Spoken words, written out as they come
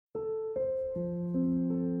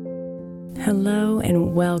Hello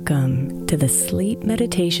and welcome to the Sleep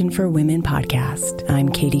Meditation for Women podcast. I'm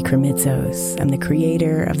Katie Kremitzos. I'm the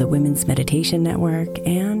creator of the Women's Meditation Network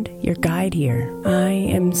and your guide here. I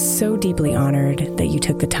am so deeply honored that you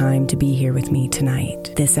took the time to be here with me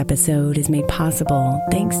tonight. This episode is made possible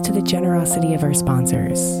thanks to the generosity of our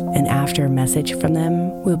sponsors. And after a message from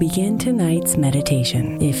them, we'll begin tonight's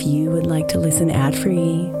meditation. If you would like to listen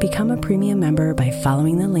ad-free, become a premium member by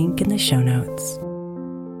following the link in the show notes.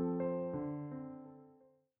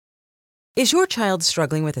 Is your child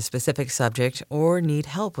struggling with a specific subject or need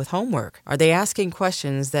help with homework? Are they asking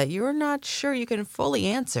questions that you're not sure you can fully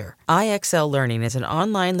answer? IXL Learning is an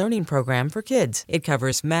online learning program for kids. It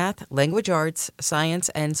covers math, language arts, science,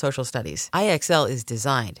 and social studies. IXL is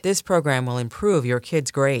designed. This program will improve your kids'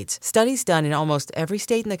 grades. Studies done in almost every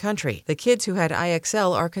state in the country. The kids who had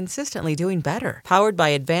IXL are consistently doing better. Powered by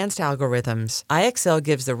advanced algorithms, IXL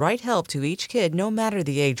gives the right help to each kid no matter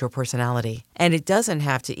the age or personality. And it doesn't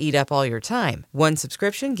have to eat up all your time. One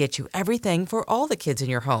subscription gets you everything for all the kids in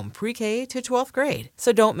your home, pre-K to 12th grade.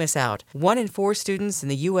 So don't miss out. 1 in 4 students in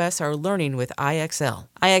the U.S. are learning with IXL.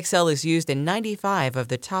 IXL is used in 95 of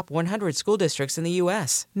the top 100 school districts in the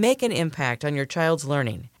U.S. Make an impact on your child's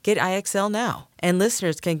learning. Get IXL now. And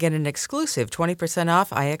listeners can get an exclusive 20% off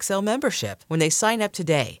IXL membership when they sign up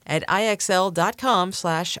today at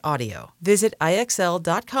IXL.com/audio. Visit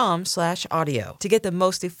IXL.com/audio to get the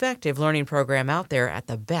most effective learning program out there at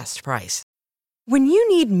the best price. When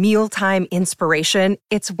you need mealtime inspiration,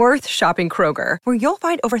 it's worth shopping Kroger, where you'll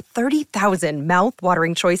find over 30,000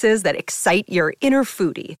 mouth-watering choices that excite your inner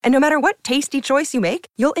foodie. And no matter what tasty choice you make,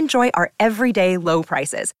 you'll enjoy our everyday low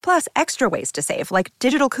prices, plus extra ways to save, like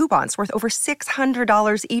digital coupons worth over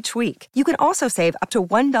 $600 each week. You can also save up to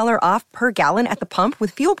 $1 off per gallon at the pump with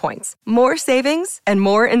fuel points. More savings and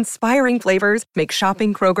more inspiring flavors make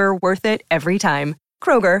shopping Kroger worth it every time.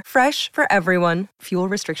 Kroger, fresh for everyone. Fuel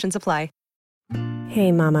restrictions apply.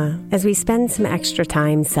 Hey Mama, as we spend some extra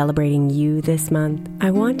time celebrating you this month, I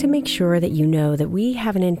want to make sure that you know that we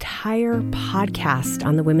have an entire podcast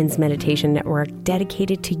on the Women's Meditation Network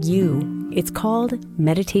dedicated to you. It's called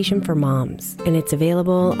Meditation for Moms, and it's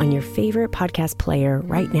available on your favorite podcast player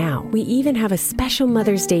right now. We even have a special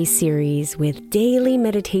Mother's Day series with daily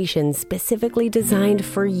meditations specifically designed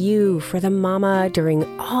for you, for the mama, during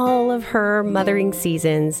all of her mothering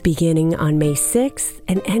seasons, beginning on May 6th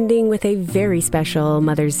and ending with a very special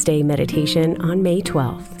Mother's Day meditation on May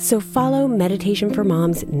 12th. So follow Meditation for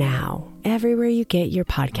Moms now, everywhere you get your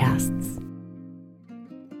podcasts.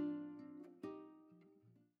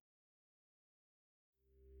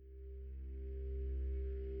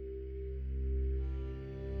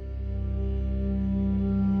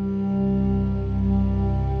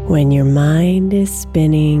 When your mind is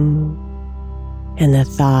spinning and the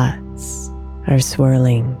thoughts are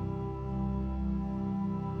swirling,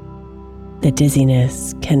 the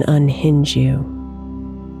dizziness can unhinge you,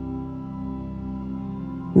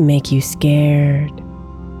 make you scared,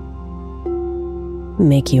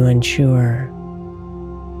 make you unsure,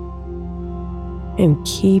 and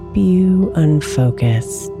keep you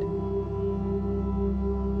unfocused.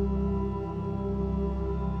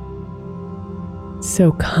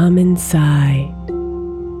 So come inside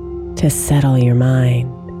to settle your mind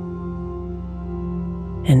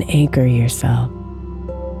and anchor yourself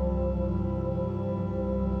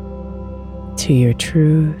to your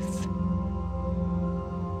truth,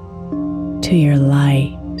 to your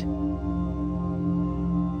light,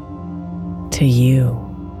 to you.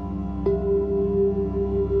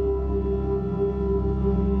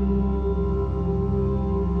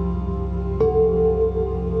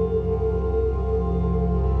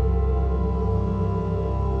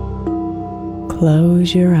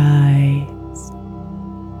 Close your eyes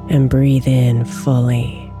and breathe in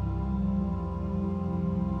fully,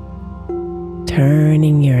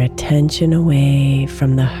 turning your attention away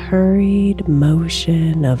from the hurried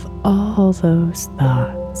motion of all those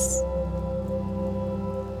thoughts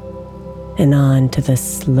and on to the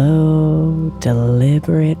slow,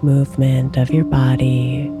 deliberate movement of your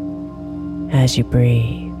body as you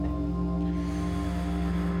breathe.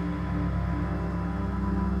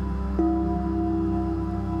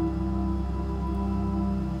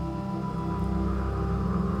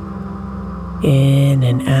 In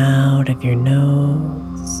and out of your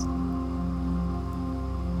nose,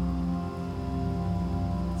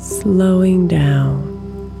 slowing down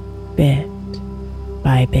bit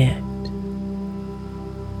by bit.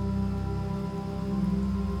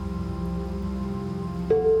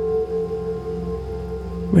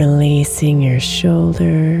 Releasing your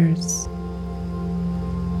shoulders,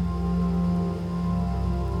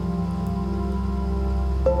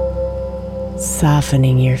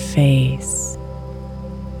 softening your face,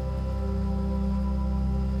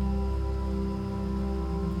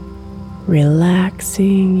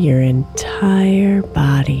 relaxing your entire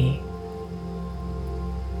body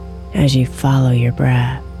as you follow your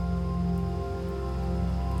breath.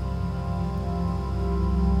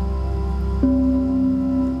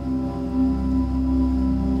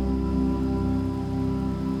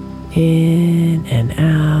 In and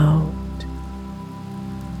out,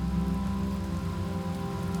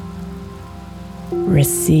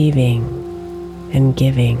 receiving and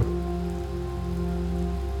giving.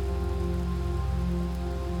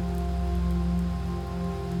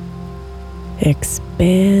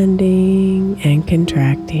 Expanding and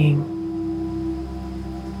contracting.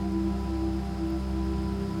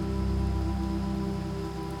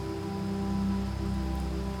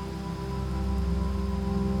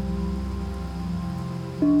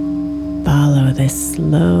 Follow this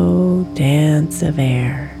slow dance of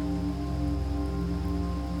air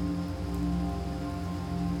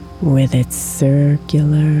with its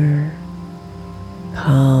circular,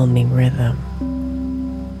 calming rhythm.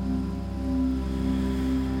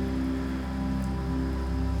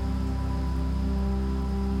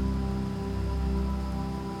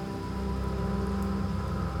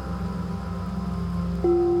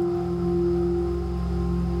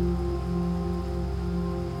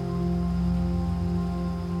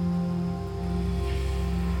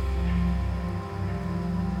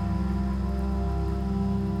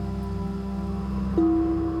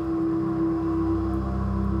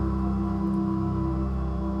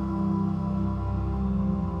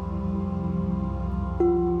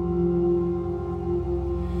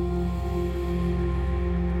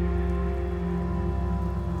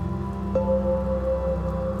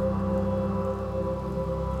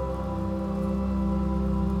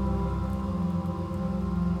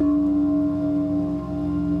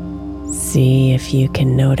 See if you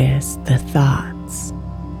can notice the thoughts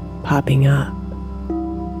popping up,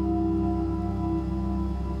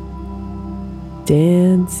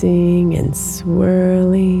 dancing and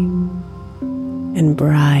swirling and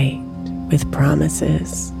bright with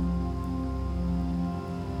promises,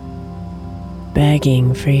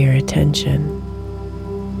 begging for your attention.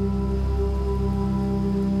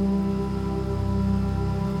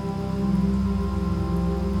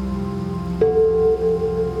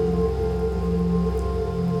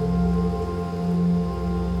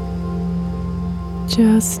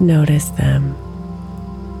 Just notice them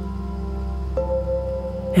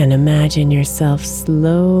and imagine yourself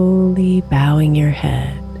slowly bowing your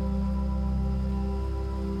head,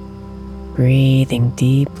 breathing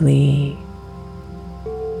deeply,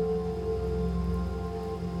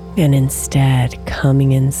 and instead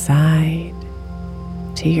coming inside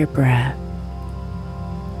to your breath.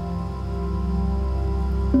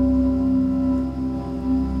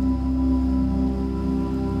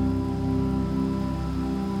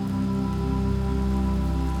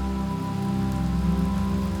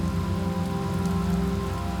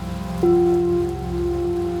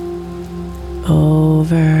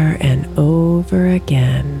 Over and over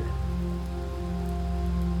again,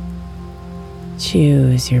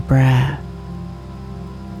 choose your breath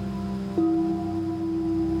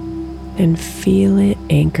and feel it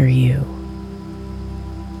anchor you.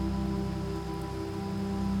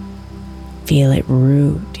 Feel it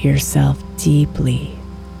root yourself deeply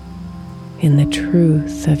in the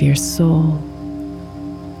truth of your soul.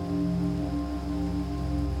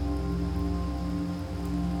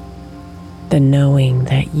 The knowing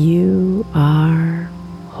that you are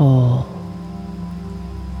whole.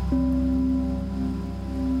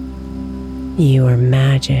 You are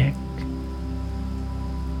magic.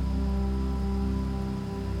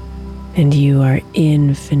 And you are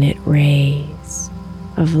infinite rays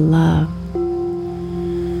of love.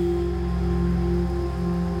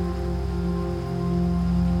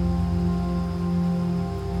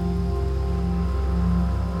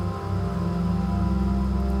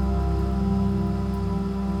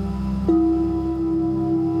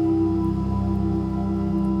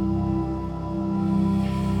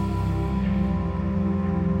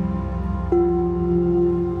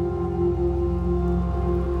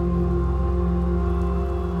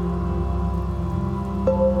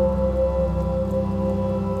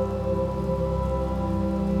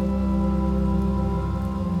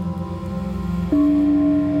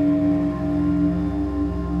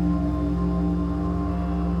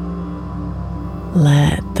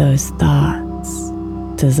 Let those thoughts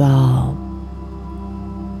dissolve.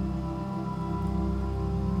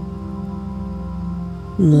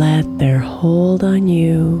 Let their hold on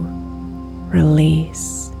you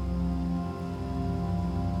release.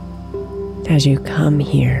 as you come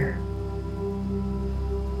here,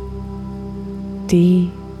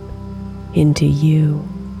 deep into you,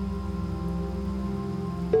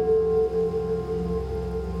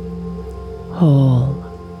 whole,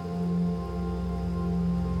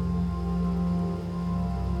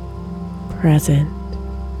 present,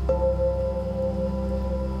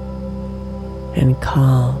 and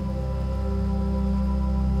calm.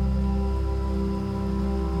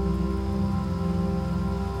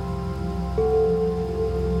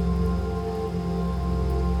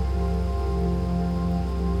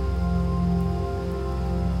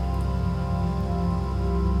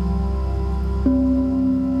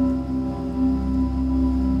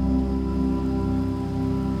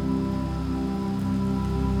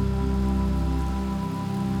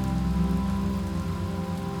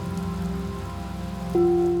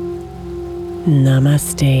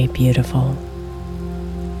 Namaste, beautiful.